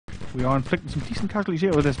We are inflicting some decent casualties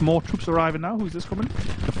here. Well, there's more troops arriving now. Who's this coming?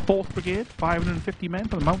 The 4th Brigade, 550 men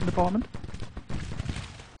from the Mountain Department.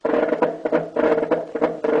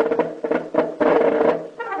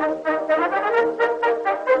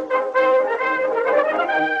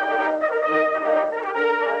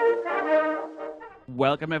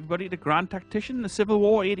 Welcome everybody to Grand Tactician, the Civil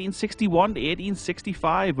War 1861 to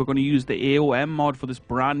 1865. We're going to use the AOM mod for this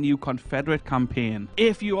brand new Confederate campaign.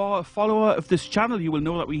 If you are a follower of this channel, you will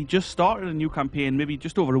know that we just started a new campaign maybe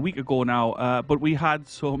just over a week ago now, but we had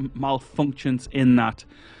some malfunctions in that.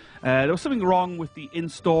 There was something wrong with the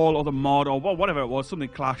install or the mod or whatever it was. Something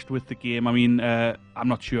clashed with the game. I mean, I'm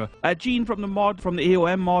not sure. Gene from the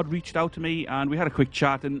AOM mod reached out to me and we had a quick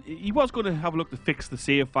chat, and he was going to have a look to fix the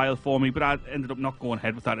save file for me, but I ended up not going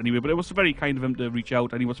ahead with that anyway. But it was very kind of him to reach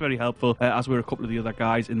out, and he was very helpful, as were a couple of the other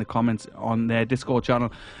guys in the comments on their Discord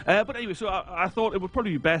channel. But anyway, so I thought it would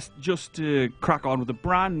probably be best just to crack on with a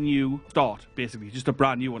brand new start, basically, just a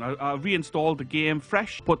brand new one. I reinstalled the game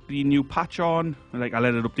fresh, put the new patch on, like I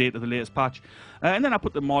let it update to the latest patch, and then I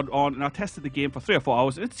put the mod on and I tested the game for 3 or 4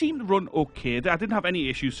 hours. It seemed to run okay. I didn't have any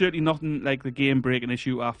issues, certainly nothing like the game breaking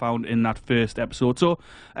issue I found in that first episode. So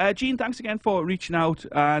Gene, thanks again for reaching out,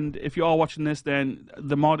 and if you are watching this, then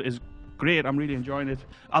the mod is great. I'm really enjoying it.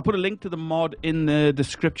 I'll put a link to the mod in the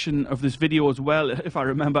description of this video as well, if I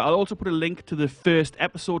remember. I'll also put a link to the first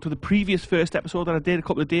episode, to the previous first episode that I did a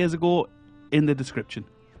couple of days ago, in the description.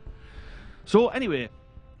 So anyway,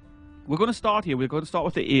 we're going to start here. We're going to start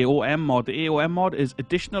with the AOM mod. The AOM mod is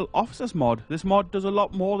Additional Officers mod. This mod does a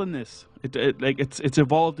lot more than this. It's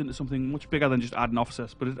evolved into something much bigger than just adding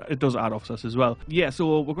officers, but it does add officers as well. Yeah,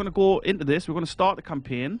 so we're going to go into this. We're going to start the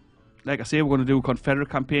campaign. Like I say, we're going to do a Confederate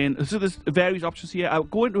campaign. So there's various options here. I'll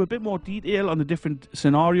go into a bit more detail on the different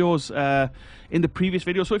scenarios in the previous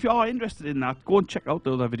video. So if you are interested in that, go and check out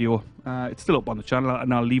the other video. It's still up on the channel,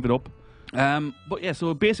 and I'll leave it up. But yeah,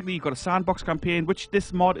 so basically you've got a sandbox campaign, which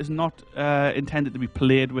this mod is not intended to be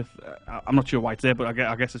played with. I'm not sure why it's there, but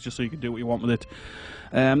I guess it's just so you can do what you want with it.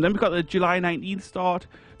 Then we've got the July 19th start,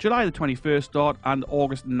 July the 21st start, and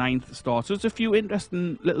August 9th start. So there's a few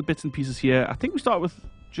interesting little bits and pieces here. I think we started with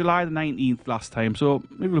July the 19th last time, so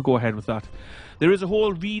maybe we'll go ahead with that. There is a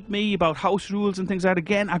whole readme about house rules and things like that.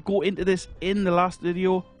 Again, I go into this in the last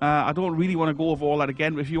video. I don't really want to go over all that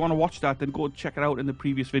again, but if you want to watch that, then go check it out in the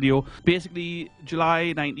previous video. Basically,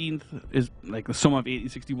 July 19th is like the summer of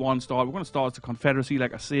 1861 start. We're going to start as the Confederacy,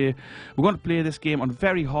 like I say. We're going to play this game on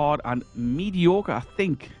very hard and mediocre, I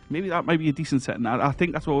think. Maybe that might be a decent setting. I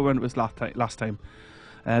think that's what we went with last time.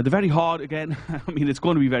 The very hard, again, I mean, it's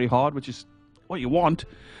going to be very hard, which is what you want.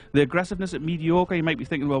 The aggressiveness at mediocre, you might be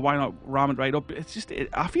thinking, well, why not ram it right up? It's just,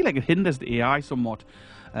 I feel like it hinders the AI somewhat.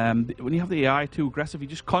 When you have the AI too aggressive, he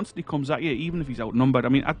just constantly comes at you, even if he's outnumbered. I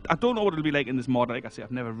mean, I don't know what it'll be like in this mod. Like I say,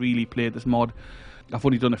 I've never really played this mod. I've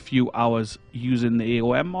only done a few hours using the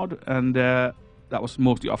AOM mod, and that was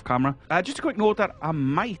mostly off camera. Just a quick note that I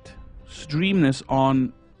might stream this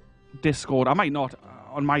on Discord. I might not.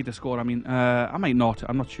 On my Discord, I mean, I might not.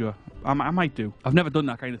 I'm not sure. I might do. I've never done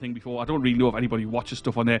that kind of thing before. I don't really know if anybody watches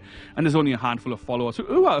stuff on there, and there's only a handful of followers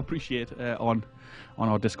who I appreciate on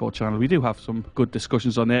our Discord channel. We do have some good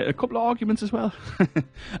discussions on there. A couple of arguments as well.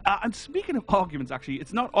 And speaking of arguments, actually,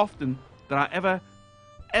 it's not often that I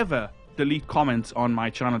ever delete comments on my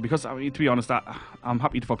channel, because, I mean, to be honest, I'm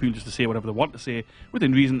happy for people just to say whatever they want to say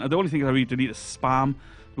within reason. The only thing I really delete is spam.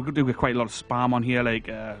 We could do quite a lot of spam on here, like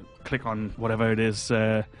click on whatever it is,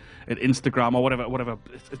 at Instagram or whatever.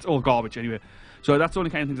 It's all garbage anyway. So that's the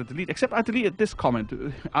only kind of things I delete. Except I deleted this comment.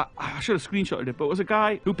 I should have screenshotted it, but it was a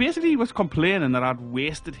guy who basically was complaining that I'd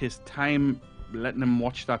wasted his time letting him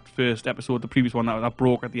watch that first episode, the previous one that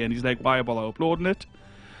broke at the end. He's like, why bother uploading it?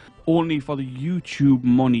 Only for the YouTube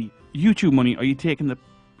money. YouTube money? Are you taking the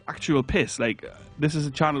actual piss? Like, this is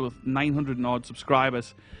a channel with 900 and odd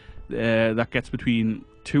subscribers that gets between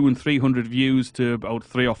 200 and 300 views to about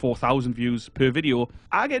 3,000 or 4,000 views per video.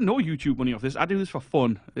 I get no YouTube money off this. I do this for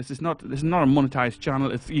fun. This is not a monetized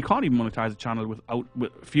channel. You can't even monetize a channel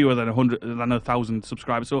with fewer than 1,000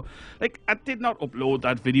 subscribers. So, like, I did not upload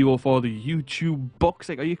that video for the YouTube bucks.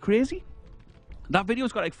 Like, are you crazy? That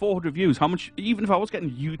video's got like 400 views. How much? Even if I was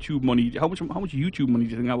getting YouTube money, how much YouTube money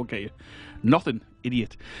do you think I would get you? Nothing,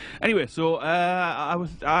 idiot. Anyway, so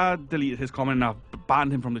I deleted his comment and I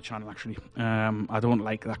banned him from the channel. Actually, I don't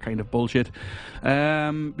like that kind of bullshit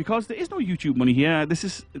because there is no YouTube money here. This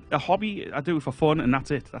is a hobby. I do it for fun, and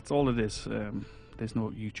that's it. That's all it is. There's no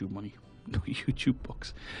YouTube money. No YouTube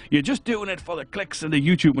bucks. You're just doing it for the clicks and the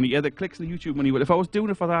YouTube money. Yeah, the clicks and the YouTube money. But if I was doing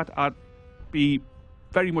it for that, I'd be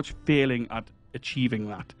very much failing at achieving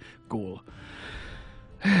that goal.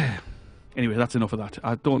 Anyway, that's enough of that.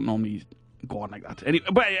 I don't normally go on like that.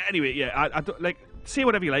 Anyway, yeah, I don't, like, say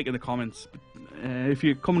whatever you like in the comments. If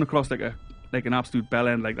you're coming across like an absolute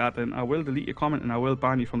bellend like that, then I will delete your comment and I will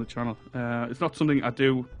ban you from the channel. It's not something I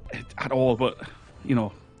do at all, but you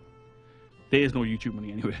know, there is no YouTube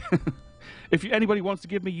money anyway. If anybody wants to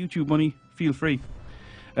give me YouTube money, feel free.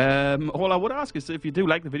 All I would ask is, if you do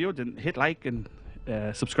like the video, then hit like and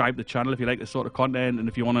subscribe to the channel if you like this sort of content, and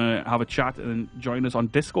if you want to have a chat and join us on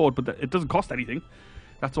Discord. But it doesn't cost anything.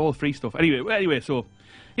 That's all free stuff. Anyway, so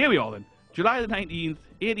here we are then. July the 19th,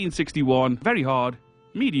 1861. Very hard,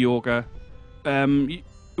 mediocre.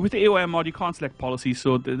 With the AOM mod, you can't select policies,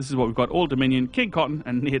 so this is what we've got: Old Dominion, King Cotton,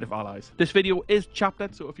 and Native Allies. This video is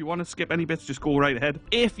chaptered, so if you want to skip any bits, just go right ahead.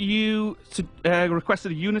 If you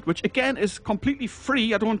requested a unit, which again is completely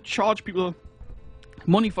free, I don't charge people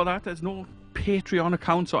money for that. There's no Patreon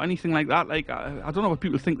accounts or anything like that. Like, I don't know what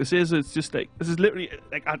people think this is. It's just like, this is literally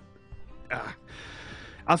like,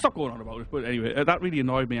 I'll stop going on about it. But anyway, that really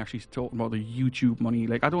annoyed me, actually, talking about the YouTube money.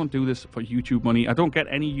 Like, I don't do this for YouTube money. I don't get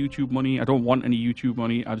any YouTube money. I don't want any YouTube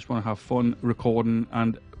money. I just want to have fun recording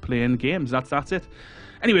and playing games. That's it.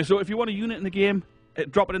 Anyway, so if you want a unit in the game,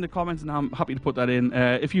 drop it in the comments and I'm happy to put that in.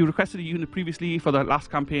 If you requested a unit previously for the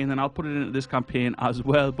last campaign, then I'll put it into this campaign as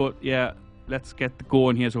well. But yeah, let's get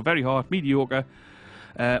going here. So very hard, mediocre.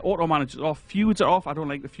 Auto managers off, feuds are off. I don't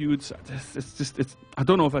like the feuds. I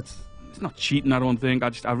don't know if it's not cheating, I don't think.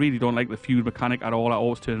 I really don't like the feud mechanic at all. I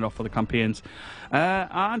always turn it off for the campaigns.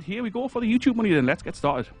 And here we go for the YouTube money then. Let's get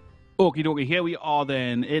started. Okie dokie, here we are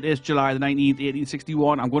then. It is July the 19th,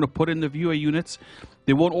 1861. I'm going to put in the viewer units.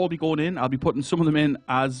 They won't all be going in. I'll be putting some of them in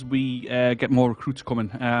as we get more recruits coming.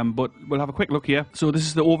 But we'll have a quick look here. So this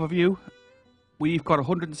is the overview. We've got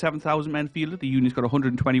 107,000 men fielded. The Union's got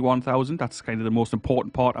 121,000. That's kind of the most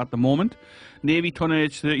important part at the moment. Navy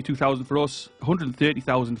tonnage, 32,000 for us.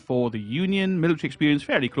 130,000 for the Union. Military experience,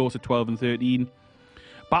 fairly close at 12 and 13.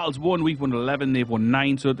 Battles won, we've won 11, they've won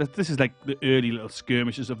 9. So this is like the early little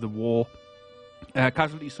skirmishes of the war.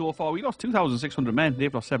 Casualties so far, we lost 2,600 men.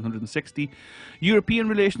 They've lost 760. European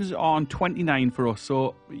relations are on 29 for us.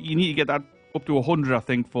 So you need to get that up to 100, I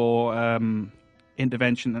think, for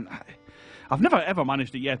intervention. And I've never ever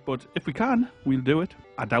managed it yet, but if we can, we'll do it.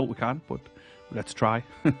 I doubt we can, but let's try.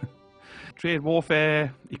 Trade,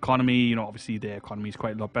 warfare, economy, you know, obviously their economy is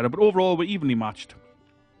quite a lot better, but overall we're evenly matched.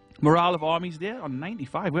 Morale of armies there on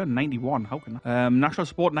 95, we're on 91, how can that? National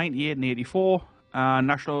support 98 and 84, and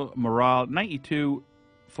national morale 92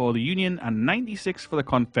 for the Union and 96 for the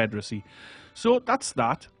Confederacy. So that's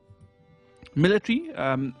that. Military,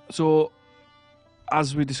 so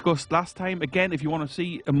as we discussed last time, again, if you want to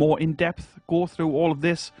see a more in-depth go through all of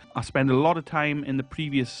this, I spent a lot of time in the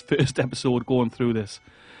previous first episode going through this.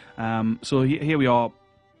 So here we are.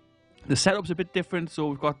 The setup's a bit different. So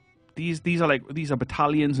we've got these are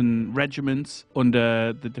battalions and regiments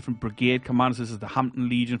under the different brigade commanders. This is the Hampton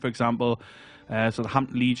Legion, for example. So the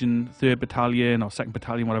Hampton Legion, 3rd Battalion or 2nd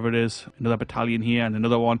Battalion, whatever it is. Another battalion here and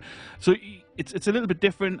another one. So it's a little bit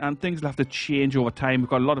different, and things will have to change over time. We've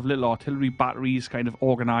got a lot of little artillery batteries kind of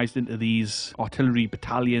organised into these artillery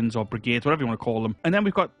battalions or brigades, whatever you want to call them. And then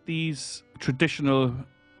we've got these traditional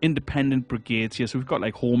independent brigades here. So we've got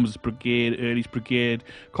like Holmes Brigade, Early's Brigade,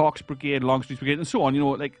 Cork's Brigade, Longstreet's Brigade, and so on, you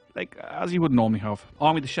know, like as you would normally have.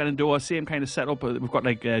 Army of the Shenandoah, same kind of setup. We've got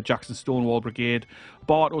like Jackson Stonewall Brigade,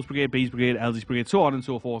 Bartow's Brigade, B's Brigade, Elsie's Brigade, so on and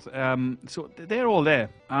so forth. So they're all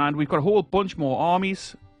there. And we've got a whole bunch more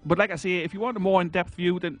armies. But like I say, if you want a more in-depth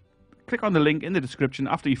view, then click on the link in the description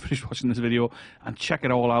after you finish watching this video and check it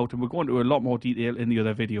all out. And we're going to a lot more detail in the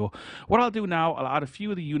other video. What I'll do now, I'll add a few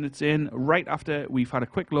of the units in right after we've had a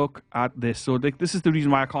quick look at this. So this is the reason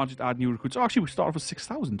why I can't just add new recruits. Oh, actually, we started with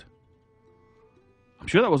 6,000. I'm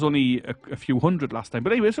sure that was only a few hundred last time.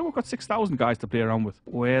 But anyway, so we've got 6,000 guys to play around with.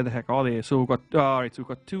 Where the heck are they? So we've got, alright, so we've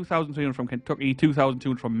got 2,300 from Kentucky,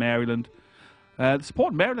 2,200 from Maryland. The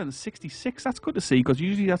support in Maryland is 66. That's good to see, because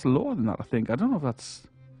usually that's lower than that, I think. I don't know if that's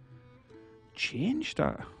changed.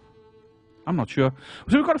 I'm not sure.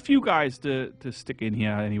 So we've got a few guys to stick in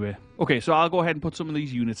here anyway. Okay, so I'll go ahead and put some of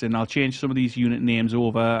these units in. I'll change some of these unit names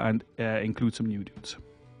over and include some new dudes.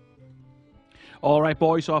 Alright,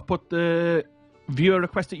 boys, so I've put the viewer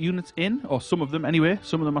requested units in, or some of them anyway.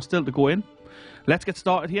 Some of them are still to go in. Let's get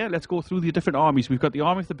started here. Let's go through the different armies. We've got the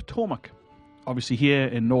Army of the Potomac, obviously here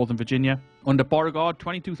in Northern Virginia. Under Beauregard,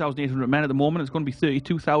 22,800 men at the moment. It's going to be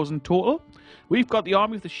 32,000 total. We've got the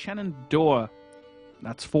Army of the Shenandoah.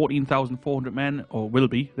 That's 14,400 men, or will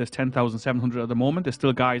be. There's 10,700 at the moment. There's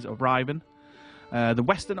still guys arriving. The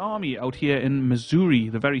Western Army out here in Missouri,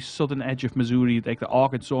 the very southern edge of Missouri, like the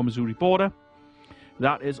Arkansas-Missouri border.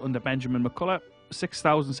 That is under Benjamin McCullough.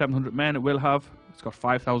 6,700 men it will have. It's got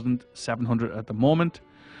 5,700 at the moment.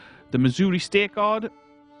 The Missouri State Guard,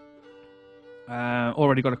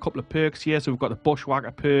 already got a couple of perks here. So we've got the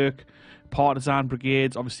Bushwhacker perk, Partisan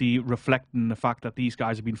Brigades, obviously reflecting the fact that these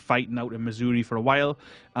guys have been fighting out in Missouri for a while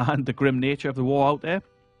and the grim nature of the war out there.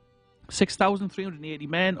 6,380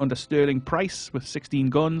 men under Sterling Price with 16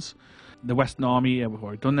 guns. The Western Army, we've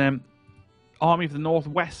already done them. Army of the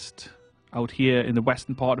Northwest, out here in the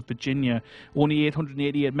western part of Virginia, only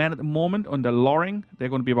 888 men at the moment under Loring. They're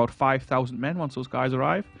going to be about 5,000 men once those guys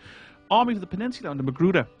arrive. Army of the Peninsula under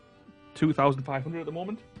Magruder, 2,500 at the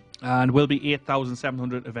moment, and will be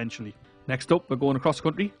 8,700 eventually. Next up, we're going across the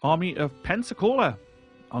country. Army of Pensacola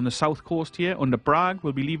on the south coast here under Bragg.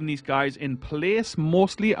 We'll be leaving these guys in place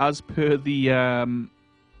mostly as per the kind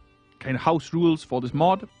of house rules for this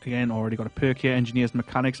mod. Again, already got a perk here, Engineers and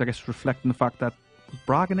Mechanics, I guess reflecting the fact that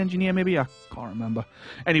Bragg an engineer maybe? I can't remember.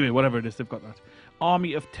 Anyway, whatever it is, they've got that.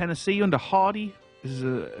 Army of Tennessee under Hardy. This is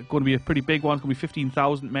going to be a pretty big one. It's going to be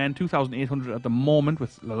 15,000 men, 2,800 at the moment,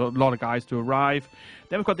 with a lot of guys to arrive.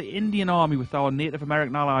 Then we've got the Indian Army with our Native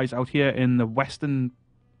American allies out here in the western,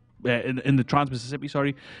 in the Trans-Mississippi,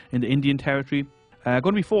 sorry, in the Indian Territory. Going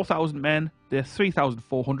to be 4,000 men. They're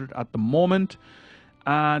 3,400 at the moment.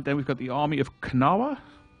 And then we've got the Army of Kanawha.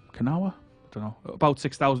 Kanawha? I don't know. About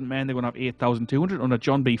 6,000 men. They're going to have 8,200 under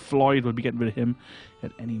John B. Floyd. We'll be getting rid of him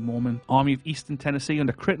at any moment. Army of Eastern Tennessee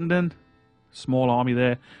under Crittenden. Small army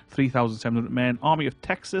there, 3,700 men. Army of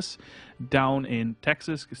Texas down in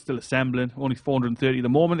Texas, still assembling, only 430 at the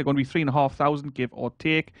moment. They're going to be 3,500, give or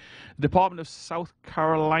take. The Department of South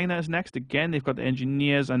Carolina is next. Again, they've got the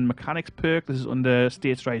Engineers and Mechanics perk. This is under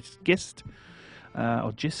States' Rights GIST.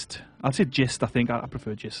 Or GIST. I'll say GIST, I think. I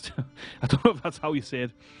prefer GIST. I don't know if that's how you say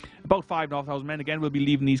it. About 5,500 men. Again, we'll be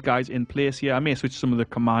leaving these guys in place here. I may switch some of the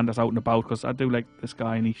commanders out and about because I do like this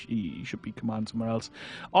guy and he should be commanding somewhere else.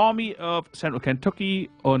 Army of Central Kentucky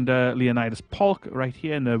under Leonidas Polk right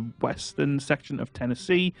here in the western section of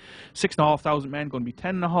Tennessee. 6,500 men, going to be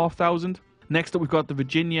 10,500. Next up, we've got the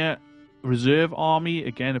Virginia Reserve Army,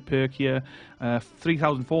 again a perk here.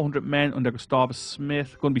 3,400 men under Gustavus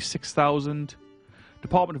Smith, going to be 6,000.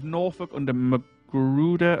 Department of Norfolk under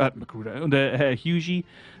Magruder, under Hughie,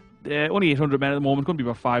 only 800 men at the moment, going to be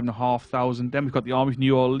about 5,500. Then we've got the Army of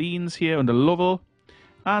New Orleans here under Lovell,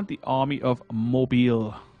 and the Army of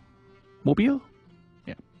Mobile. Mobile?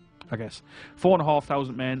 Yeah, I guess.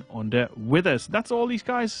 4,500 men under Withers. That's all these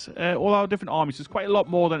guys, all our different armies. There's quite a lot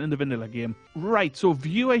more than in the vanilla game. Right, so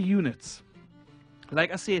viewer units.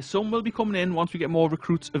 Like I say, some will be coming in once we get more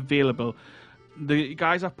recruits available. The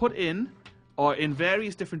guys I've put in are in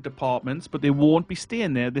various different departments, but they won't be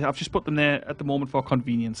staying there. I've just put them there at the moment for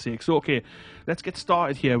convenience sake. So, okay, let's get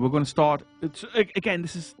started here. We're going to start. Again,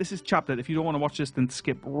 this is chaptered. If you don't want to watch this, then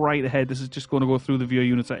skip right ahead. This is just going to go through the viewer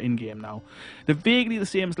units that are in game now. They're vaguely the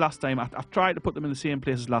same as last time. I've tried to put them in the same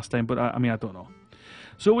place as last time, but I mean, I don't know.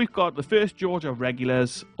 So we've got the 1st Georgia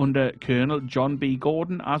Regulars under Colonel John B.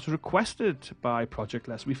 Gordon, as requested by Project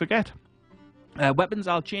Lest We Forget. Weapons,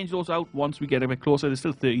 I'll change those out once we get a bit closer. They're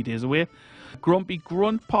still 30 days away. Grumpy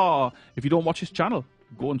Gruntpa. If you don't watch his channel,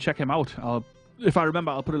 go and check him out. If I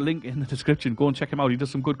remember, I'll put a link in the description. Go and check him out. He does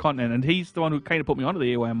some good content, and he's the one who kind of put me onto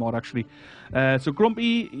the AOM mod, actually. So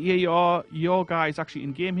Grumpy, here you are. Your guy's actually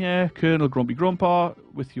in game here. Colonel Grumpy Gruntpa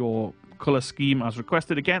with your colour scheme as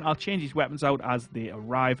requested. Again, I'll change these weapons out as they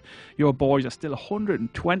arrive. Your boys are still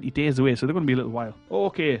 120 days away, so they're going to be a little while.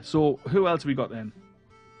 Okay, so who else have we got then?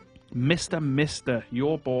 Mister,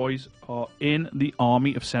 your boys are in the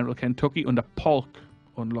Army of Central Kentucky under Polk.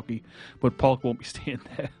 Unlucky, but Polk won't be staying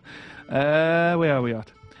there. Where are we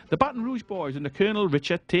at? The Baton Rouge boys under Colonel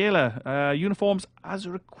Richard Taylor. Uniforms as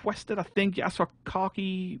requested, I think. You asked for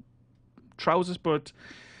khaki trousers, but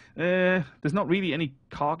there's not really any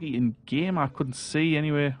khaki in game. I couldn't see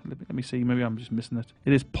anyway. Let me see. Maybe I'm just missing it.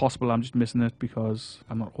 It is possible I'm just missing it because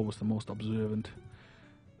I'm not always the most observant.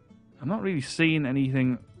 I'm not really seeing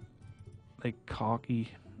anything like khaki.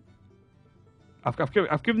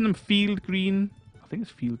 I've given them field green. I think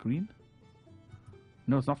it's field green.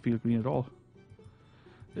 No, it's not field green at all.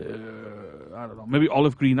 I don't know. Maybe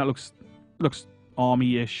olive green. That looks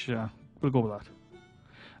army-ish. We'll go with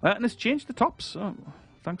that. And let's change the tops. Oh,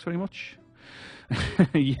 thanks very much.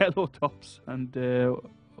 Yellow tops and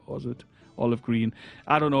what was it? Olive green.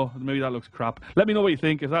 I don't know. Maybe that looks crap. Let me know what you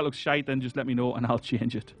think. If that looks shite, then just let me know and I'll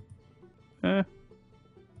change it.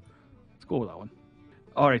 Go with that one.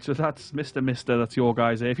 Alright, so that's Mister. That's your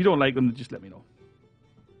guys there. If you don't like them, just let me know.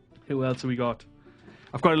 Who else have we got?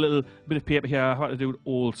 I've got a little bit of paper here. I had to do it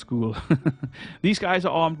old school. These guys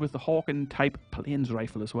are armed with the Hawken type plains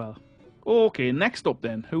rifle as well. Okay, next up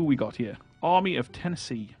then. Who we got here? Army of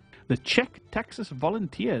Tennessee. The Czech Texas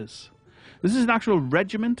Volunteers. This is an actual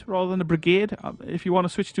regiment rather than a brigade. If you want to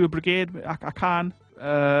switch to a brigade, I can.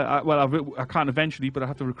 I can eventually, but I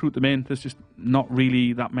have to recruit them in. There's just not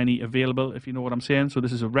really that many available, if you know what I'm saying. So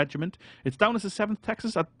this is a regiment. It's down as the 7th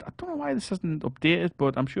Texas. I don't know why this hasn't updated,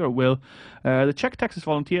 but I'm sure it will. The Czech Texas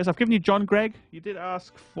Volunteers. I've given you John Gregg. You did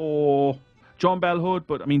ask for John Bell Hood,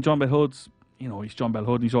 but I mean, John Bell Hood's, you know, he's John Bell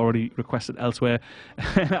Hood. He's already requested elsewhere,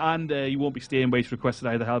 and he won't be staying where he's requested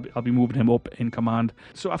either. I'll be moving him up in command.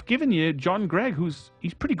 So I've given you John Gregg,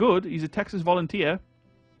 he's pretty good. He's a Texas volunteer.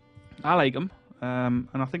 I like him, and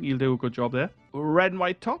I think he'll do a good job there. Red and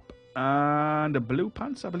white top and the blue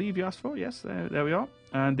pants, I believe you asked for. Yes, there we are.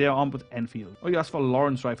 And they're armed with Enfield. Oh, you asked for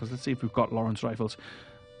Lawrence rifles. Let's see if we've got Lawrence rifles.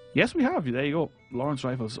 Yes, we have. There you go. Lawrence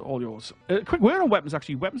rifles, all yours. Quick word on weapons,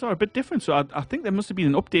 actually. Weapons are a bit different, so I think there must have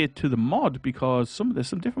been an update to the mod because there's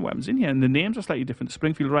some different weapons in here, and the names are slightly different. The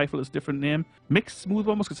Springfield rifle is a different name. Mixed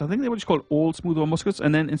smoothbore muskets. I think they were just called old smoothbore muskets,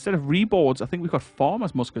 and then instead of reboards, I think we've got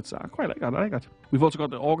farmers muskets. I quite like that. I like that. We've also got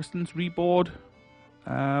the Augustins reboard,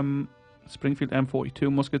 Springfield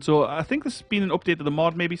M42 musket. So I think there's been an update to the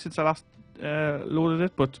mod maybe since I last loaded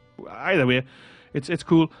it, but either way, it's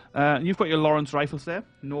cool. You've got your Lawrence rifles there,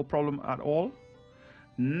 no problem at all.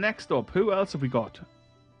 Next up, who else have we got?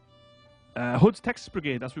 Hood's Texas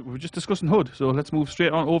Brigade. We were just discussing Hood, so let's move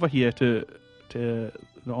straight on over here to the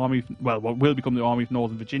Army. Well, what will become the Army of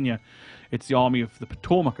Northern Virginia. It's the Army of the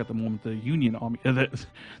Potomac at the moment, the Union Army,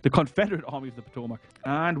 the Confederate Army of the Potomac.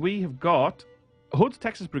 And we have got Hood's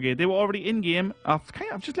Texas Brigade. They were already in game. I've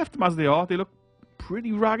just left them as they are. They look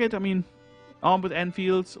pretty ragged. I mean, armed with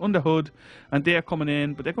Enfields, under hood, and they're coming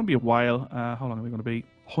in, but they're going to be a while. How long are they going to be?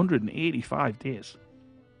 185 days.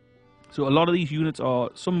 So a lot of these units are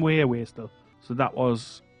some way away still. So that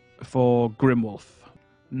was for Grimwolf.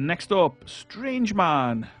 Next up, Strange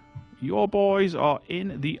Man. Your boys are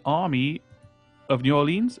in the Army of New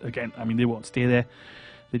Orleans. Again, I mean, they won't stay there.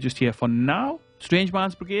 They're just here for now. Strange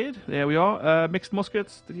Man's Brigade. There we are. Mixed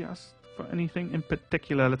muskets. Did you ask for anything in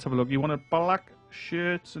particular? Let's have a look. You wanted black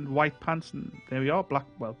shirts and white pants, and there we are.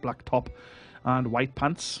 Black top and white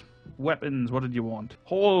pants. Weapons, what did you want?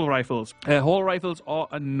 Hall rifles. Hall rifles are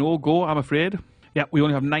a no-go, I'm afraid. Yeah, we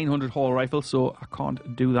only have 900 Hall rifles, so I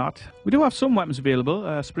can't do that. We do have some weapons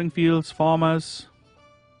available. Springfields, farmers,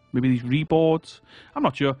 maybe these reboards. I'm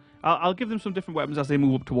not sure. I'll give them some different weapons as they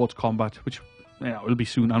move up towards combat, which it'll be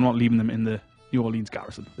soon. I'm not leaving them in the New Orleans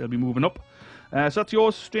garrison. They'll be moving up. So that's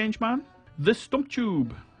yours, Strange Man. The Stump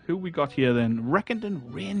Tube. Who we got here then? Reckendon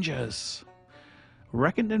Rangers.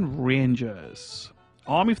 Reckendon Rangers.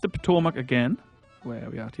 Army of the Potomac again. Where are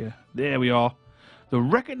we at here? There we are. The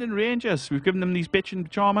Reckendon Rangers. We've given them these bitchin'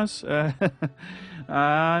 pajamas.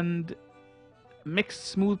 And mixed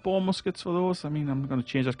smoothbore muskets for those. I mean, I'm going to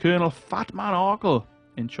change that. Colonel Fatman Arkle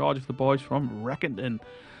in charge of the boys from Reckendon.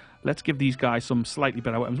 Let's give these guys some slightly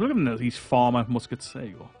better weapons. We'll give them these farmer muskets. There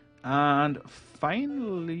you go. And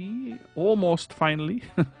finally, almost finally,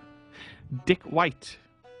 Dick White.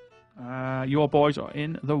 Your boys are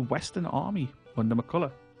in the Western Army under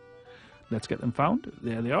McCullough. Let's get them found.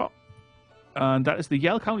 There they are. And that is the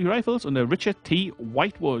Yell County Rifles under Richard T.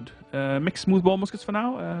 Whitewood. Mixed smoothbore muskets for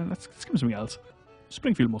now. Let's give them something else.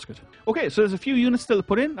 Springfield musket. Okay, so there's a few units still to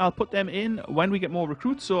put in. I'll put them in when we get more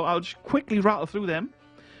recruits, so I'll just quickly rattle through them.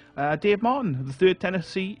 Dave Martin, the 3rd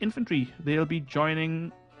Tennessee Infantry. They'll be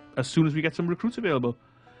joining as soon as we get some recruits available.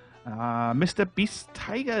 Mr. Beast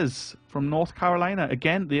Tigers from North Carolina.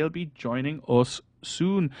 Again, they'll be joining us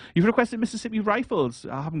soon. You've requested Mississippi Rifles.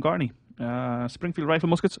 I haven't got any. Springfield Rifle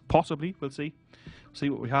muskets, possibly. We'll see. See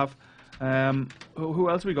what we have. Who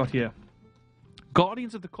else have we got here?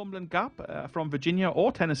 Guardians of the Cumberland Gap from Virginia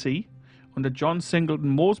or Tennessee under John Singleton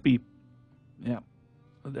Mosby. Yeah.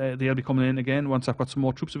 They'll be coming in again once I've got some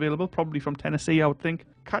more troops available, probably from Tennessee, I would think.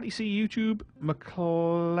 Catty C YouTube,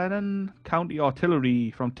 McLennan County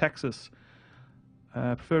Artillery from Texas.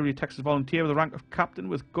 Preferably a Texas volunteer with the rank of captain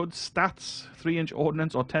with good stats, 3-inch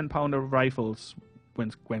ordnance or 10-pounder rifles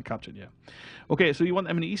when captured, yeah. Okay, so you want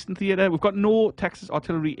them in the Eastern Theater. We've got no Texas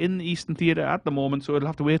artillery in the Eastern Theater at the moment, so it'll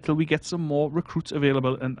have to wait till we get some more recruits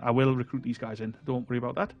available, and I will recruit these guys in. Don't worry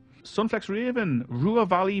about that. Sunflex Raven, Ruhr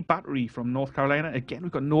Valley Battery from North Carolina. Again,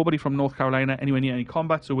 we've got nobody from North Carolina anywhere near any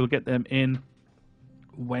combat, so we'll get them in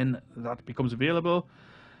when that becomes available.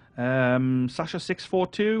 Sasha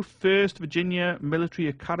 642, 1st Virginia Military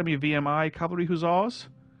Academy VMI Cavalry Hussars.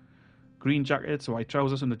 Green jackets, white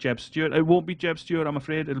trousers, and the Jeb Stewart. It won't be Jeb Stewart, I'm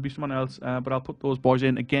afraid. It'll be someone else, but I'll put those boys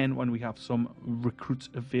in again when we have some recruits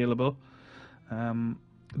available.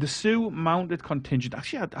 The Sioux Mounted Contingent.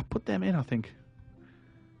 Actually, I put them in, I think.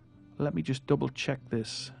 let me just double check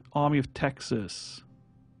this. Army of Texas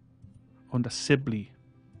under Sibley.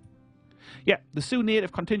 Yeah, the Sioux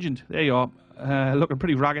Native contingent. There you are. Looking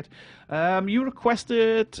pretty ragged. You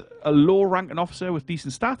requested a low-ranking officer with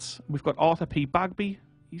decent stats. We've got Arthur P. Bagby.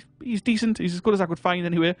 He's decent. He's as good as I could find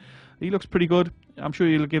anyway. He looks pretty good. I'm sure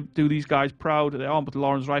he'll do these guys proud. They're armed with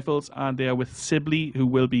Lawrence rifles, and they're with Sibley, who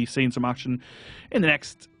will be seeing some action in the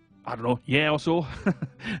next, I don't know, year or so.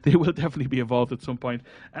 They will definitely be involved at some point.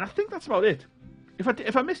 And I think that's about it.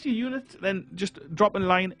 If I missed your unit, then just drop a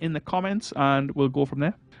line in the comments and we'll go from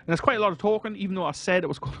there. And there's quite a lot of talking, even though I said it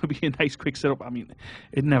was going to be a nice quick setup. I mean,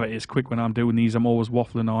 it never is quick when I'm doing these. I'm always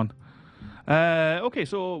waffling on. Okay,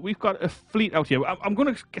 so we've got a fleet out here. I'm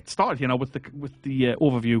going to get started here now with the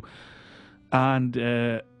overview and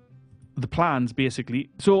the plans,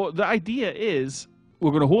 basically. So the idea is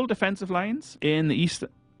we're going to hold defensive lines in the east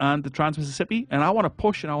and the Trans-Mississippi, and I want to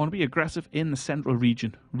push and I want to be aggressive in the central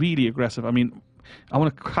region. Really aggressive. I mean, I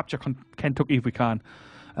want to capture Kentucky if we can.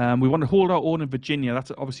 We want to hold our own in Virginia.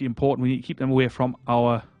 That's obviously important. We need to keep them away from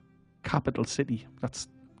our capital city. That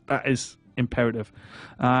is imperative.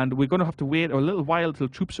 And we're going to have to wait a little while till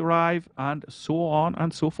troops arrive and so on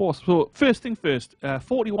and so forth. So first thing first,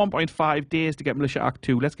 41.5 days to get Militia Act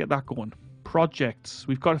 2. Let's get that going. Projects.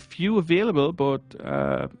 We've got a few available, but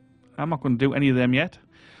I'm not going to do any of them yet.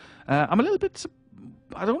 I'm a little bit...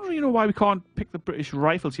 I don't really know why we can't pick the British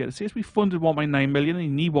Rifles yet. It says we funded 1.9 million and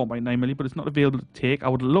you need 1.9 million, but it's not available to take. I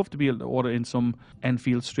would love to be able to order in some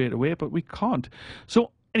Enfield straight away, but we can't.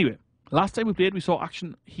 So anyway, last time we played, we saw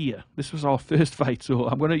action here. This was our first fight, so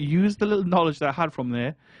I'm going to use the little knowledge that I had from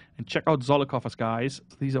there and check out Zolokov's guys.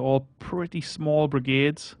 These are all pretty small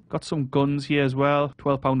brigades. Got some guns here as well.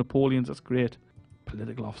 12-pound Napoleons, that's great.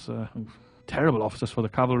 Political officer. Oof. Terrible officers for the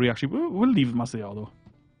cavalry, actually. We'll leave them as they are, though.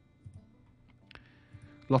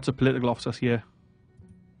 Lots of political officers here,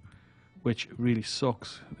 which really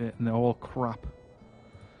sucks. They're all crap.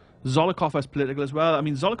 Zolokov is political as well. I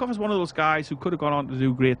mean, Zolokov is one of those guys who could have gone on to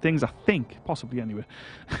do great things, I think. Possibly, anyway.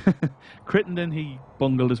 Crittenden, he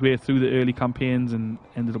bungled his way through the early campaigns and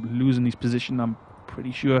ended up losing his position, I'm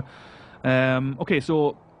pretty sure. Okay,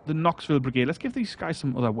 so the Knoxville Brigade. Let's give these guys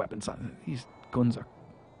some other weapons. These guns are...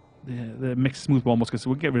 They're mixed smoothbore muskets, so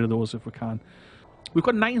we'll get rid of those if we can. We've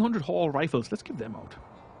got 900 Hall rifles. Let's give them out.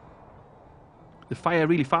 They fire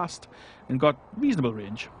really fast and got reasonable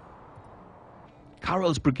range.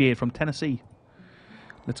 Carroll's Brigade from Tennessee.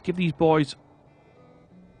 Let's give these boys...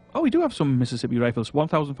 Oh, we do have some Mississippi rifles.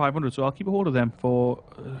 1,500, so I'll keep a hold of them for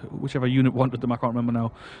whichever unit wanted them. I can't remember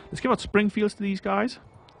now. Let's give out Springfields to these guys.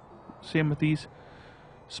 Same with these.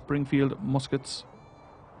 Springfield muskets.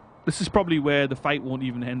 This is probably where the fight won't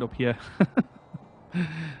even end up here.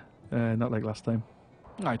 Not like last time.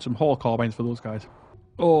 Alright, some Hall carbines for those guys.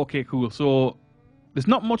 Okay, cool. So, there's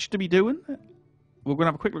not much to be doing. We're going to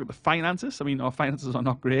have a quick look at the finances. I mean, our finances are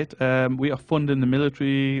not great. We are funding the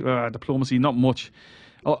military, diplomacy, not much.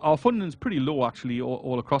 Our funding is pretty low, actually,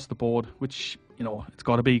 all across the board, which, you know, it's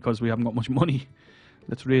got to be because we haven't got much money.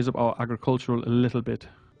 Let's raise up our agricultural a little bit.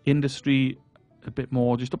 Industry, a bit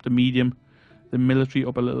more, just up to medium. The military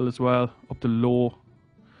up a little as well, up to low.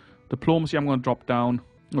 Diplomacy, I'm going to drop down.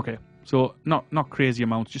 Okay, so not crazy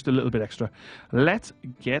amounts, just a little bit extra. Let's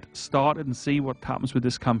get started and see what happens with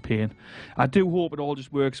this campaign. I do hope it all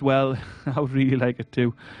just works well. I would really like it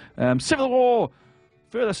to. Civil War!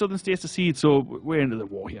 Further southern states to cede, so we're into the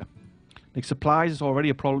war here. Like, supplies is already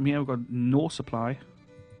a problem here. We've got no supply.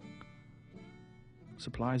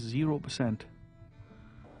 Supplies 0%.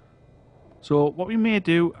 So what we may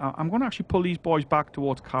do, I'm going to actually pull these boys back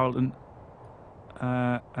towards Carrollton.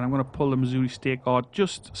 And I'm going to pull the Missouri State Guard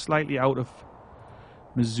just slightly out of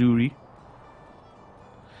Missouri.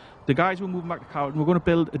 The guys will move back to Carrollton. We're going to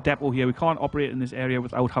build a depot here. We can't operate in this area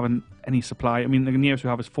without having any supply. I mean, the nearest we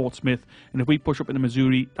have is Fort Smith. And if we push up into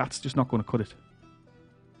Missouri, that's just not going to cut it.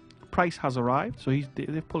 Price has arrived. So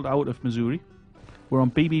they've pulled out of Missouri. We're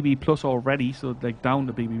on BBB Plus already. So they're down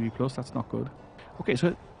to BBB Plus. That's not good. Okay,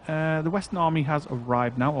 so the Western Army has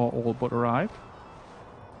arrived now, or all but arrived.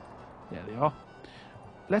 There they are.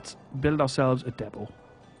 Let's build ourselves a depot.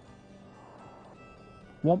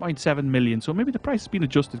 1.7 million. So maybe the price has been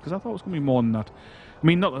adjusted because I thought it was going to be more than that. I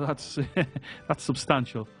mean, not that that's that's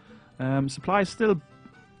substantial. Supply is still...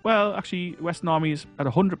 Well, actually, Western Army is at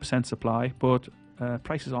 100% supply, but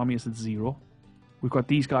Price's Army is at 0. We've got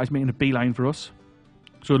these guys making a beeline for us.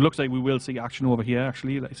 So it looks like we will see action over here,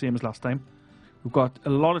 actually, like same as last time. We've got a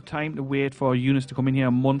lot of time to wait for units to come in here,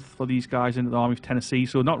 a month for these guys into the Army of Tennessee,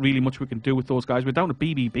 so not really much we can do with those guys. We're down to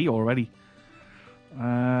BBB already.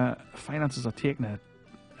 Finances are taking a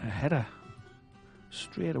header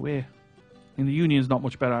straight away. And the Union's not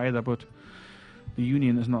much better either, but the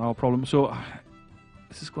Union is not our problem. So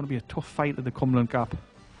this is going to be a tough fight at the Cumberland Gap. I'm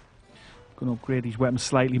going to upgrade these weapons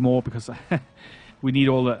slightly more because we need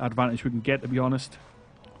all the advantage we can get, to be honest.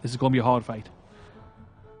 This is going to be a hard fight.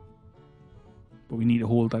 But we need to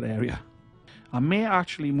hold that area. I may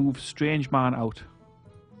actually move Strange Man out.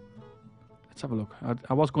 Let's have a look.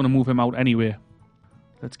 I was going to move him out anyway.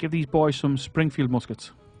 Let's give these boys some Springfield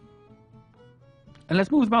muskets. And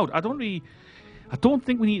let's move them out. I don't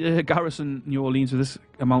think we need to garrison New Orleans with this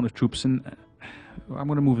amount of troops, and I'm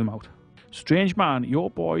going to move them out. Strange Man, your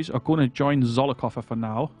boys are going to join Zollicoffer for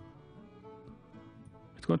now.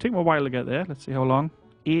 It's going to take me a while to get there. Let's see how long.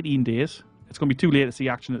 18 days. It's going to be too late to see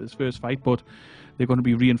action at this first fight, but they're going to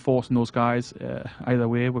be reinforcing those guys. Either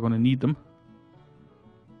way, we're going to need them.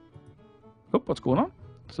 Oh, what's going on?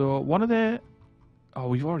 So one of their... Oh,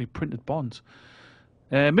 we've already printed bonds.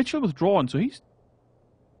 Mitchell withdrawn, so he's...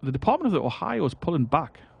 The Department of the Ohio is pulling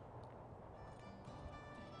back.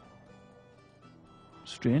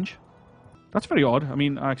 Strange. That's very odd. I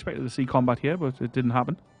mean, I expected to see combat here, but it didn't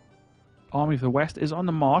happen. Army of the West is on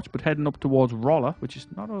the march, but heading up towards Rolla, which is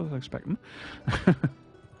not what I was expecting.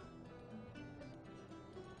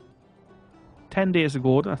 10 days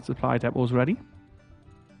ago, that supply depot's ready.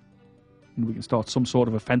 And we can start some sort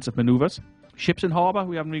of offensive maneuvers. Ships in harbour,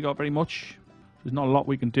 we haven't really got very much. There's not a lot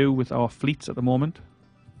we can do with our fleets at the moment.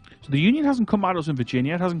 So the Union hasn't come at us in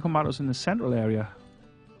Virginia. It hasn't come at us in the central area.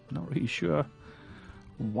 Not really sure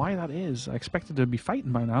why that is. I expected to be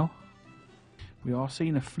fighting by now. We are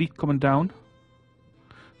seeing a fleet coming down.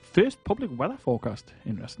 First public weather forecast.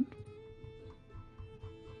 Interesting.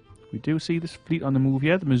 We do see this fleet on the move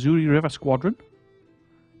here. The Missouri River Squadron.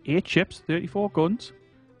 8 ships, 34 guns.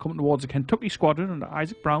 Coming towards the Kentucky Squadron under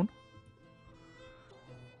Isaac Brown.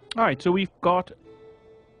 Alright, so we've got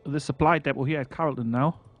the supply depot here at Carrollton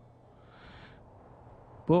now.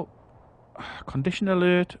 But condition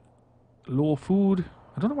alert, low food.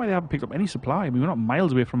 I don't know why they haven't picked up any supply. I mean, we're not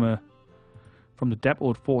miles away from the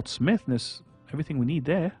depot at Fort Smith, and there's everything we need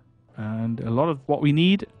there. And a lot of what we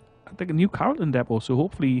need at the New Carrollton depot. So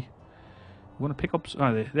hopefully we want to pick up...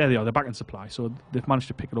 Oh, there they are. They're back in supply. So they've managed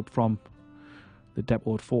to pick it up from the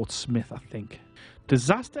depot at Fort Smith, I think.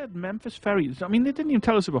 Disaster at Memphis Ferry. I mean, they didn't even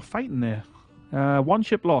tell us they were fighting there. 1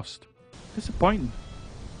 ship lost. Disappointing.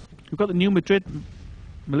 We've got the New Madrid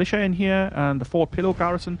militia in here and the Fort Pillow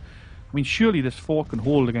garrison. I mean, surely this fort can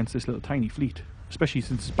hold against this little tiny fleet, especially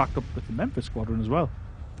since it's backed up with the Memphis squadron as well.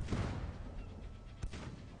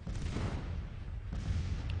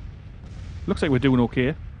 Looks like we're doing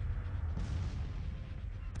okay.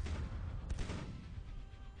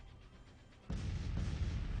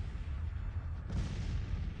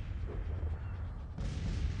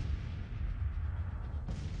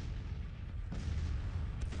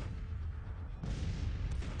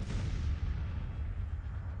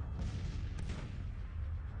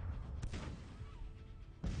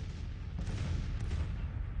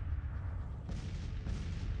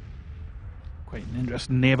 Quite an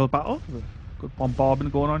interesting naval battle. Good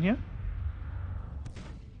bombardment going on here.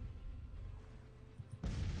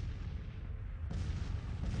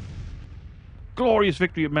 Glorious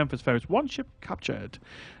victory at Memphis Ferries. 1 ship captured.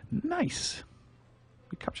 Nice.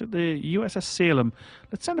 We captured the USS Salem.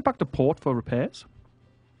 Let's send it back to port for repairs.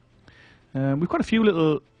 We've got a few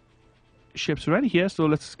little ships ready here, so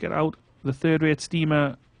let's get out the third-rate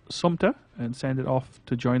steamer Sumter and send it off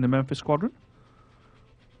to join the Memphis squadron.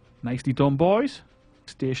 Nicely done, boys.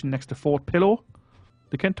 Station next to Fort Pillow.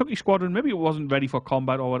 The Kentucky squadron, maybe it wasn't ready for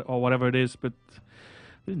combat or whatever it is, but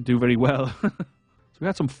they didn't do very well. So we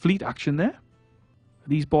had some fleet action there.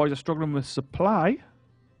 These boys are struggling with supply.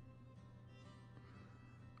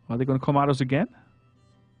 Are they going to come at us again?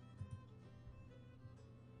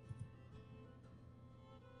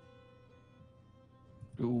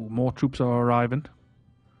 Ooh, more troops are arriving.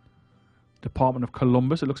 Department of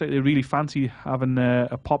Columbus. It looks like they really fancy having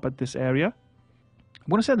a pop at this area. I'm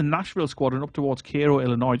going to send the Nashville squadron up towards Cairo,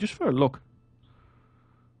 Illinois, just for a look.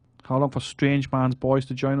 How long for Strange Man's boys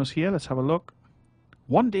to join us here? Let's have a look.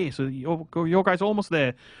 1 day, so your guys are almost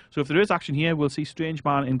there. So if there is action here, we'll see Strange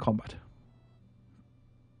Man in combat.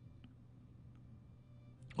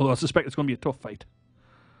 Although I suspect it's going to be a tough fight.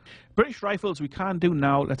 British rifles we can do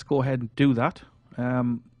now. Let's go ahead and do that. We're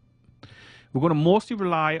going to mostly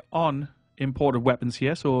rely on imported weapons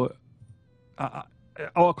here, so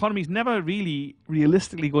our economy is never really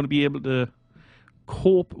realistically going to be able to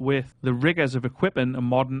cope with the rigors of equipping a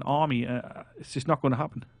modern army. It's just not going to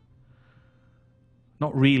happen.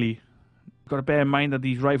 Not really. You've got to bear in mind that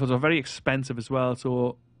these rifles are very expensive as well,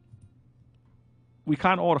 so we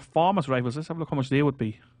can't order farmers' rifles. Let's have a look how much they would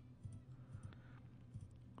be.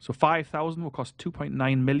 So 5,000 will cost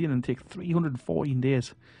 2.9 million and take 314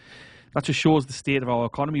 days. That just shows the state of our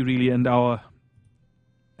economy, really, and our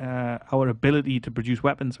ability to produce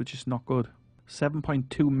weapons, which is not good.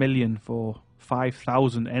 7.2 million for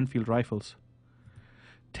 5,000 Enfield rifles.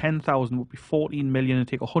 10,000 would be 14 million and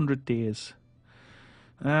take 100 days.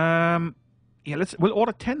 Yeah, we'll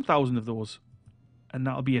order 10,000 of those, and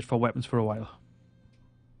that'll be it for weapons for a while.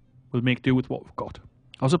 We'll make do with what we've got.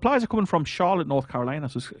 Our supplies are coming from Charlotte, North Carolina,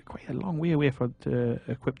 so it's quite a long way away to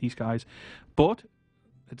equip these guys. But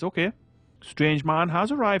it's okay. Strange Man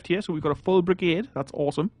has arrived here, so we've got a full brigade. That's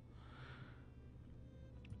awesome.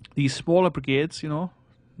 These smaller brigades, you know,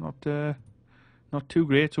 not too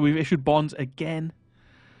great. So we've issued bonds again.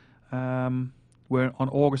 We're on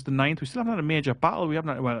August the 9th. We still haven't had a major battle. We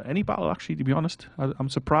haven't had, well, any battle, actually, to be honest. I'm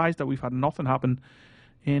surprised that we've had nothing happen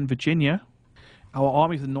in Virginia. Our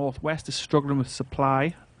army of the Northwest is struggling with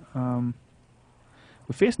supply. We're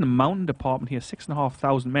facing the Mountain Department here,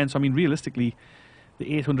 6,500 men. So, I mean, realistically,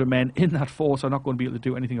 the 800 men in that force are not going to be able to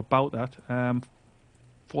do anything about that.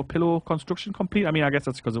 Fort Pillow construction complete. I mean, I guess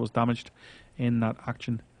that's because it was damaged in that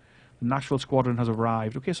action. The Nashville Squadron has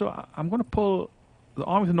arrived. Okay, so I'm going to pull the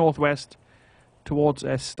army of the Northwest towards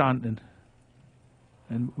Stanton.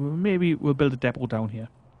 And maybe we'll build a depot down here.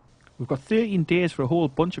 We've got 13 days for a whole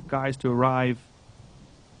bunch of guys to arrive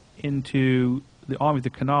into the army of the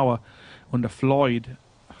Kanawha under Floyd.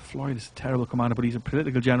 Floyd is a terrible commander, but he's a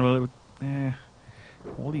political general.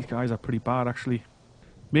 All these guys are pretty bad, actually.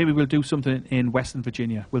 Maybe we'll do something in Western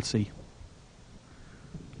Virginia. We'll see.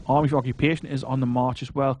 Army for Occupation is on the march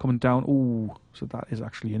as well, coming down. Ooh, so that is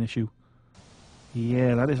actually an issue.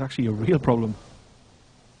 Yeah, that is actually a real problem.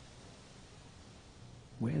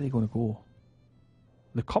 Where are they going to go?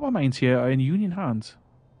 The copper mines here are in Union hands.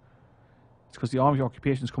 It's because the Army of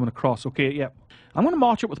Occupation is coming across. Okay, yeah. I'm going to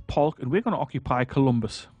march up with Polk, and we're going to occupy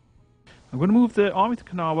Columbus. I'm going to move the Army of the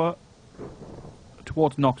Kanawha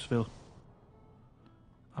towards Knoxville.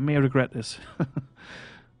 I may regret this.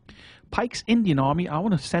 Pike's Indian Army, I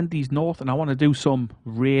want to send these north, and I want to do some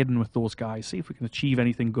raiding with those guys. See if we can achieve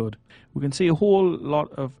anything good. We can see a whole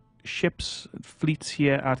lot of ships, fleets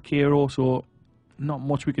here at Cairo, so not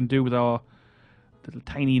much we can do with our little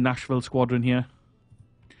tiny Nashville squadron here.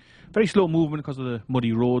 Very slow movement because of the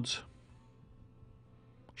muddy roads.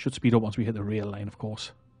 Should speed up once we hit the rail line, of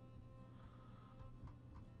course.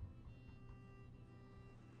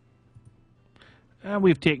 And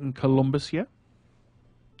we've taken Columbus here.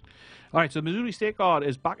 Alright, so the Missouri State Guard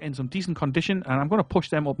is back in some decent condition, and I'm going to push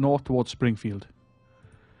them up north towards Springfield,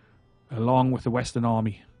 along with the Western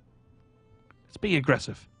Army. Let's be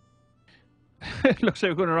aggressive. It looks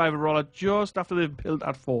like we're going to arrive at Rolla just after they've built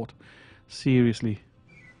that fort. Seriously.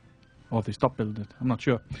 Or if they stop building it, I'm not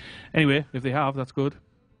sure. Anyway, if they have, that's good.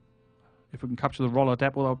 If we can capture the Rolla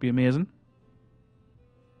depot, that would be amazing.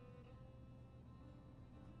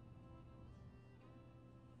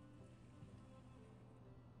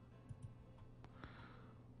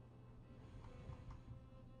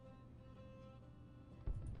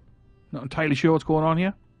 Not entirely sure what's going on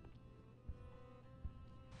here.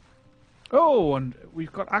 Oh, and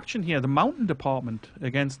we've got action here. The Mountain Department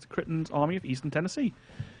against Crittenden's Army of Eastern Tennessee.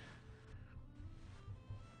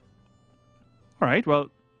 Alright, well,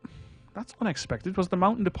 that's unexpected. Was the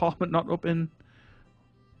Mountain Department not up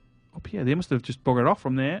here? They must have just buggered off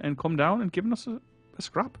from there and come down and given us a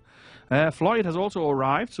scrap. Floyd has also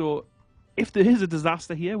arrived, so if there is a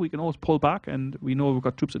disaster here, we can always pull back, and we know we've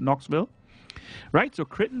got troops at Knoxville. Right, so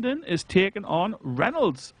Crittenden is taking on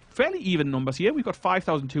Reynolds. Fairly even numbers here. We've got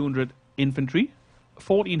 5,200 infantry,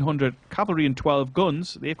 1,400 cavalry and 12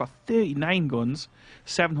 guns. They've got 39 guns,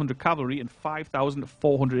 700 cavalry and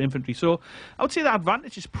 5,400 infantry. So I would say the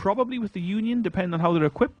advantage is probably with the Union, depending on how they're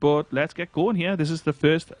equipped. But let's get going here. This is the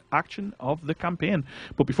first action of the campaign.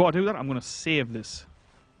 But before I do that, I'm going to save this.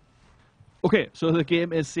 Okay, so the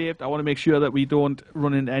game is saved. I want to make sure that we don't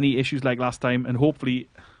run into any issues like last time, and hopefully,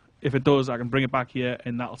 if it does, I can bring it back here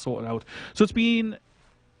and that'll sort it out. So it's been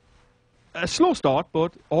a slow start,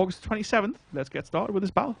 but August 27th, let's get started with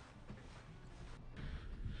this battle.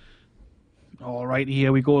 Alright,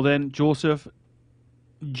 here we go then. Joseph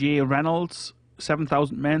J. Reynolds,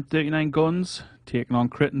 7,000 men, 39 guns, taking on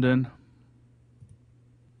Crittenden.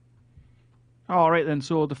 Alright then,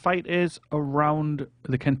 so the fight is around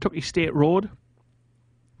the Kentucky State Road.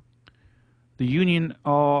 The Union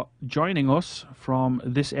are joining us from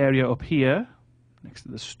this area up here, next to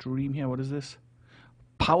the stream here. What is this?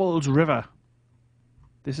 Powell's River.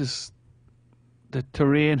 This is... the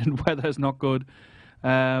terrain and weather is not good.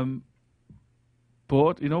 But,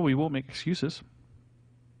 you know, we won't make excuses.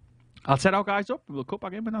 I'll set our guys up and we'll cut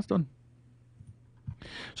back in when that's done.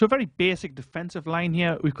 So a very basic defensive line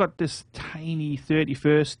here. We've got this tiny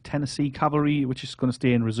 31st Tennessee Cavalry, which is going to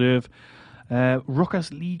stay in reserve.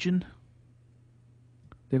 Rucker's Legion.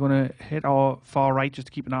 They're going to hit our far right, just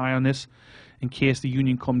to keep an eye on this, in case the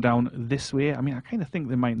Union come down this way. I mean, I kind of think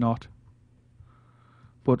they might not.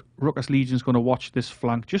 But Rucker's Legion is going to watch this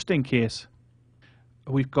flank, just in case.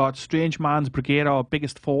 We've got Strange Man's Brigade, our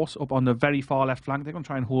biggest force, up on the very far left flank. They're going to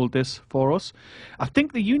try and hold this for us. I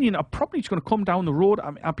think the Union are probably just going to come down the road.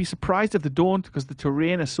 I'd be surprised if they don't, because the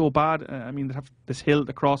terrain is so bad. I mean, they have this hill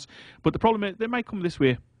to cross. But the problem is, they might come this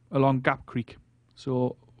way, along Gap Creek.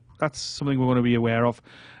 So that's something we're going to be aware of.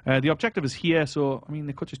 The objective is here, so, I mean,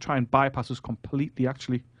 they could just try and bypass us completely,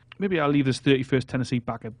 actually. Maybe I'll leave this 31st Tennessee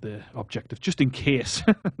back at the objective, just in case.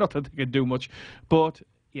 Not that they can do much. But,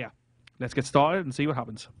 yeah. Let's get started and see what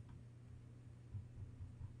happens.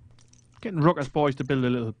 Getting Rucker's boys to build a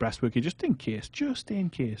little breastwork here, just in case. Just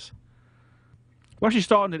in case. We're actually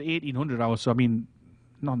starting at 1800 hours, so I mean,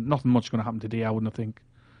 nothing much going to happen today, I wouldn't think.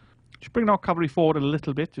 Just bring our cavalry forward a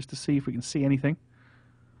little bit, just to see if we can see anything.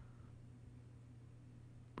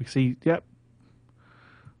 We see, yep.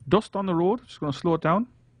 Dust on the road, just going to slow it down.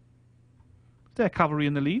 Their cavalry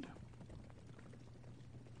in the lead.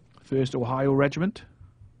 1st Ohio Regiment.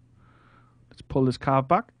 Let's pull this carve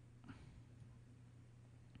back.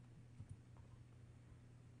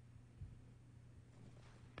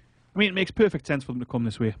 I mean, it makes perfect sense for them to come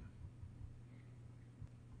this way.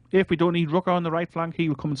 If we don't need Rucker on the right flank, he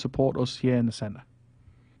will come and support us here in the centre.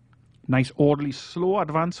 Nice, orderly, slow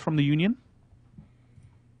advance from the Union.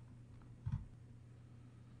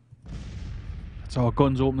 That's our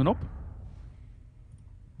guns opening up.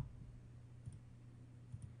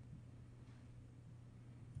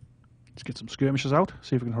 Let's get some skirmishers out,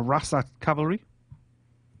 see if we can harass that cavalry.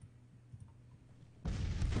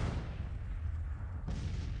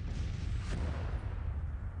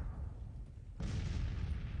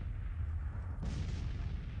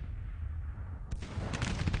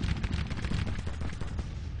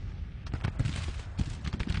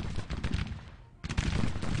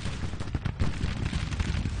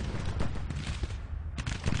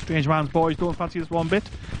 Strange Man's boys don't fancy this one bit.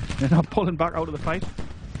 They're not pulling back out of the fight.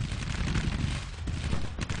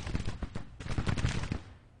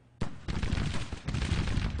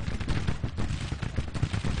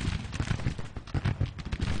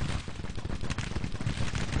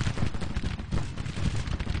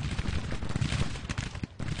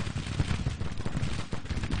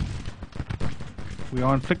 We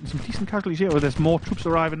are inflicting some decent casualties here. There's more troops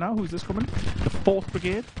arriving now. Who's this coming? The 4th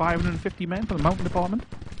Brigade, 550 men from the Mountain Department.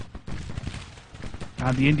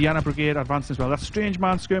 And the Indiana Brigade advancing as well. That Strange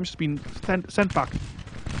Man's skirmish has been sent back.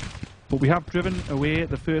 But we have driven away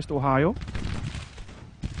the 1st Ohio.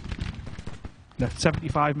 Left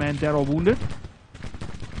 75 men dead or wounded.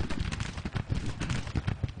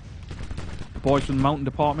 The boys from the Mountain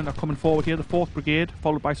Department are coming forward here. The 4th Brigade,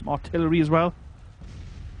 followed by some artillery as well.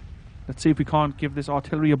 Let's see if we can't give this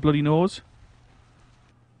artillery a bloody nose.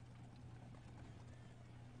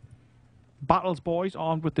 Battles boys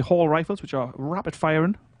armed with the Hall rifles, which are rapid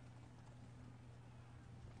firing.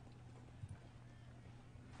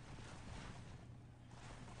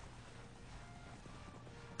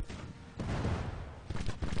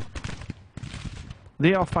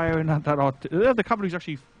 They are firing at that artillery. The cavalry's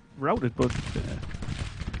actually routed, but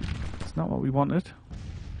it's not what we wanted.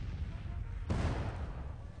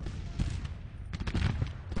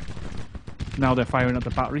 Now they're firing at the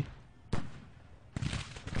battery.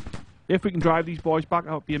 If we can drive these boys back,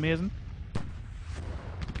 that would be amazing.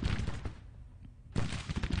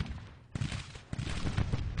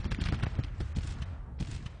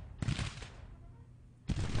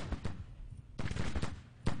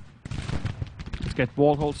 Let's get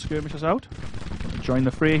Walhall skirmishers out. Join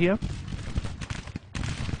the fray here.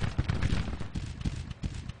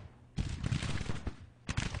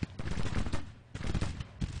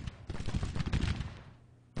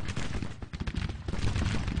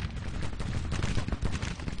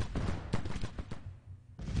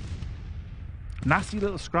 Nasty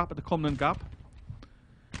little scrap at the Cumberland Gap.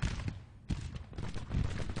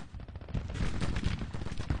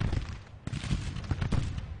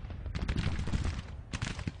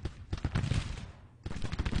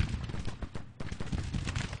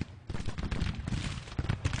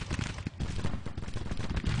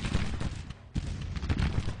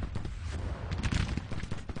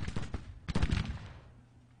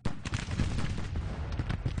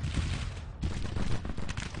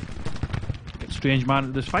 Strange man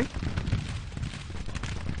at this fight.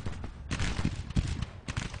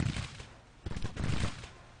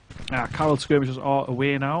 Carroll skirmishers are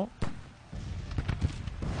away now.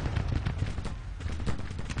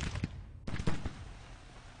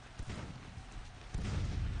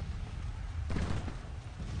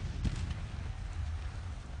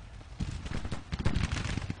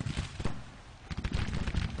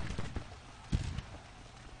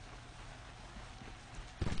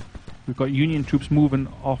 We've got Union troops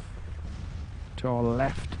moving off to our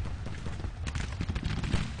left.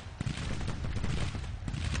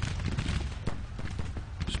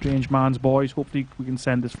 Strange man's boys. Hopefully we can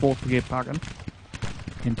send this 4th Brigade packing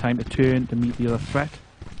in time to turn to meet the other threat.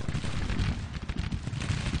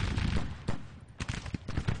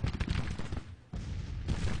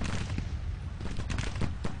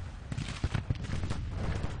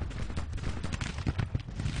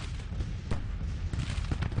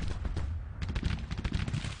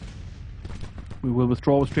 We will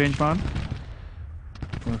withdraw with Strange Man.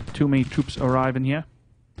 Too many troops arriving here.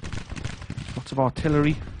 Lots of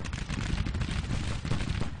artillery.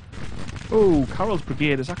 Oh, Carroll's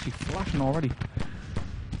brigade is actually flashing already.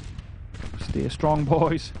 Stay strong,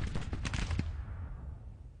 boys.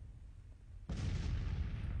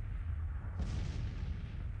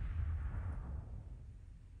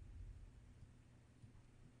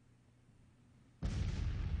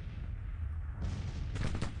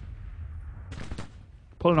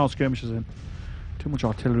 Pulling our skirmishers in. Too much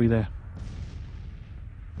artillery there.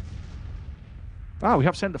 Ah, we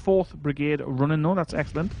have sent the 4th Brigade running though, that's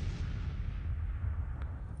excellent.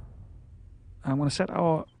 I'm going to set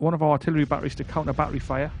one of our artillery batteries to counter battery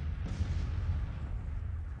fire.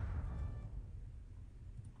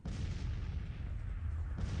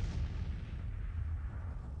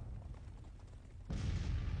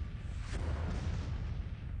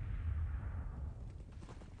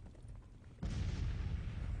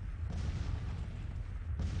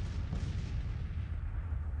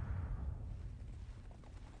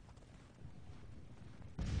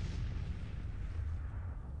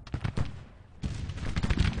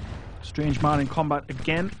 Strange man in combat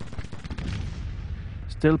again.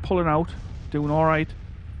 Still pulling out. Doing alright.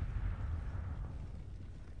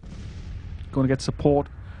 Going to get support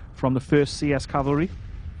from the 1st CS Cavalry.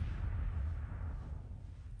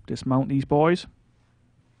 Dismount these boys.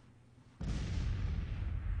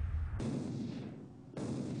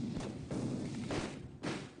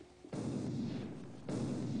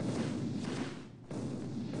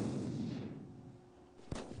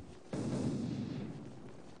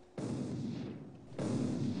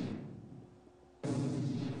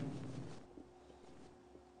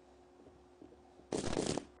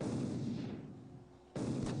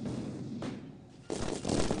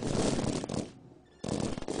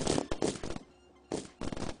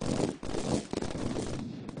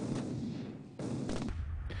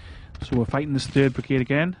 So we're fighting this 3rd Brigade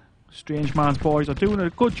again. Strange man's boys are doing a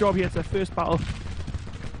good job here. It's their first battle.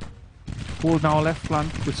 Holding our left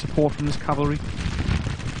flank with support from this cavalry.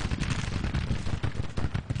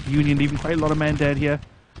 Union leaving quite a lot of men dead here.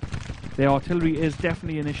 Their artillery is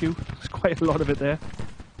definitely an issue. There's quite a lot of it there.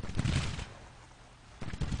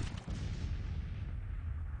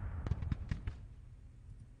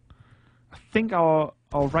 I think our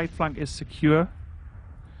right flank is secure.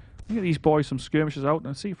 Get these boys some skirmishes out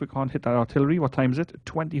and see if we can't hit that artillery. What time is it?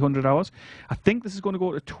 2000 hours. I think this is going to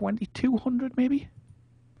go to 2200 maybe.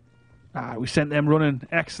 Ah, we sent them running.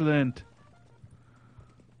 Excellent.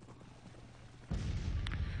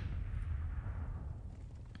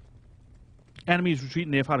 Enemies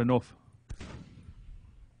retreating. They've had enough.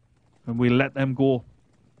 And we'll let them go.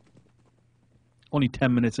 Only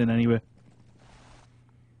 10 minutes in anyway.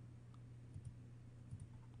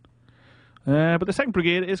 But the 2nd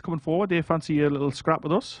Brigade is coming forward. They fancy a little scrap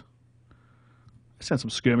with us. Send some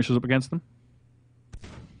skirmishers up against them.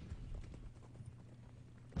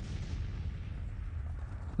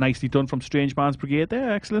 Nicely done from Strange Man's Brigade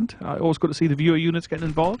there. Excellent. Always good to see the viewer units getting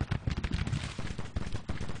involved.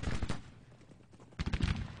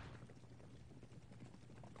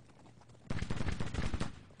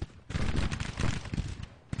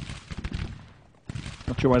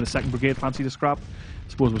 Not sure why the 2nd Brigade fancied a scrap.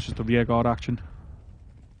 I suppose it was just a rear guard action.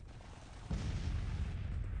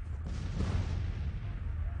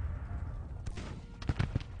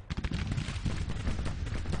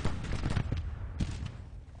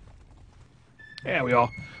 There we are.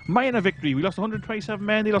 Minor victory. We lost 127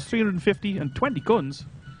 men, they lost 350 and 20 guns.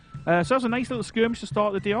 So that was a nice little skirmish to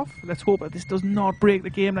start the day off. Let's hope that this does not break the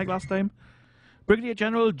game like last time. Brigadier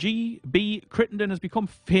General G.B. Crittenden has become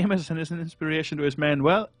famous and is an inspiration to his men.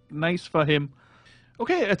 Well, nice for him.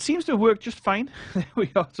 Okay, it seems to have worked just fine. There we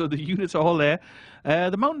are, so the units are all there.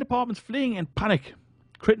 The mountain department's fleeing in panic.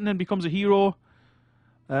 Crittenden becomes a hero.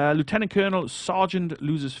 Lieutenant Colonel Sergeant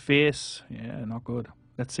loses face. Yeah, not good.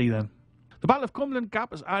 Let's see then. The Battle of Cumberland Gap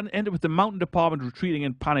has ended with the Mountain Department retreating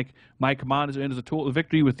in panic. My commanders earned us a total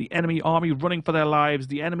victory with the enemy army running for their lives.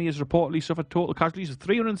 The enemy has reportedly suffered total casualties of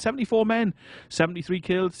 374 men, 73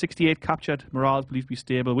 killed, 68 captured. Morale is believed to be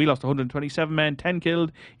stable. We lost 127 men, 10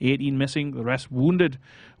 killed, 18 missing, the rest wounded.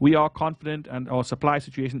 We are confident and our supply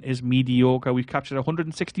situation is mediocre. We've captured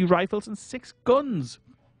 160 rifles and 6 guns.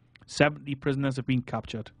 70 prisoners have been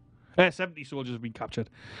captured. 70 soldiers have been captured.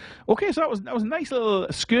 Okay, so that was a nice little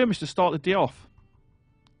skirmish to start the day off.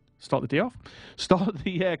 Start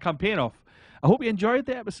the campaign off. I hope you enjoyed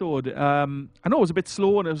the episode. I know it was a bit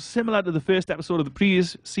slow and it was similar to the first episode of the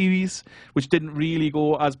previous series, which didn't really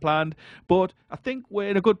go as planned. But I think we're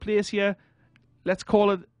in a good place here. Let's call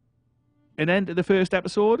it an end to the first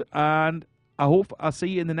episode, and I hope I'll see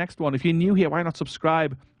you in the next one. If you're new here, why not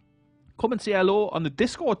subscribe? Come and say hello on the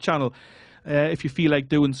Discord channel. If you feel like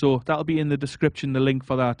doing so. That'll be in the description, the link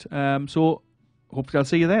for that. So, hopefully I'll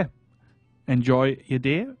see you there. Enjoy your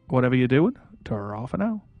day, whatever you're doing. Ta-ra for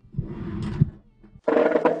now.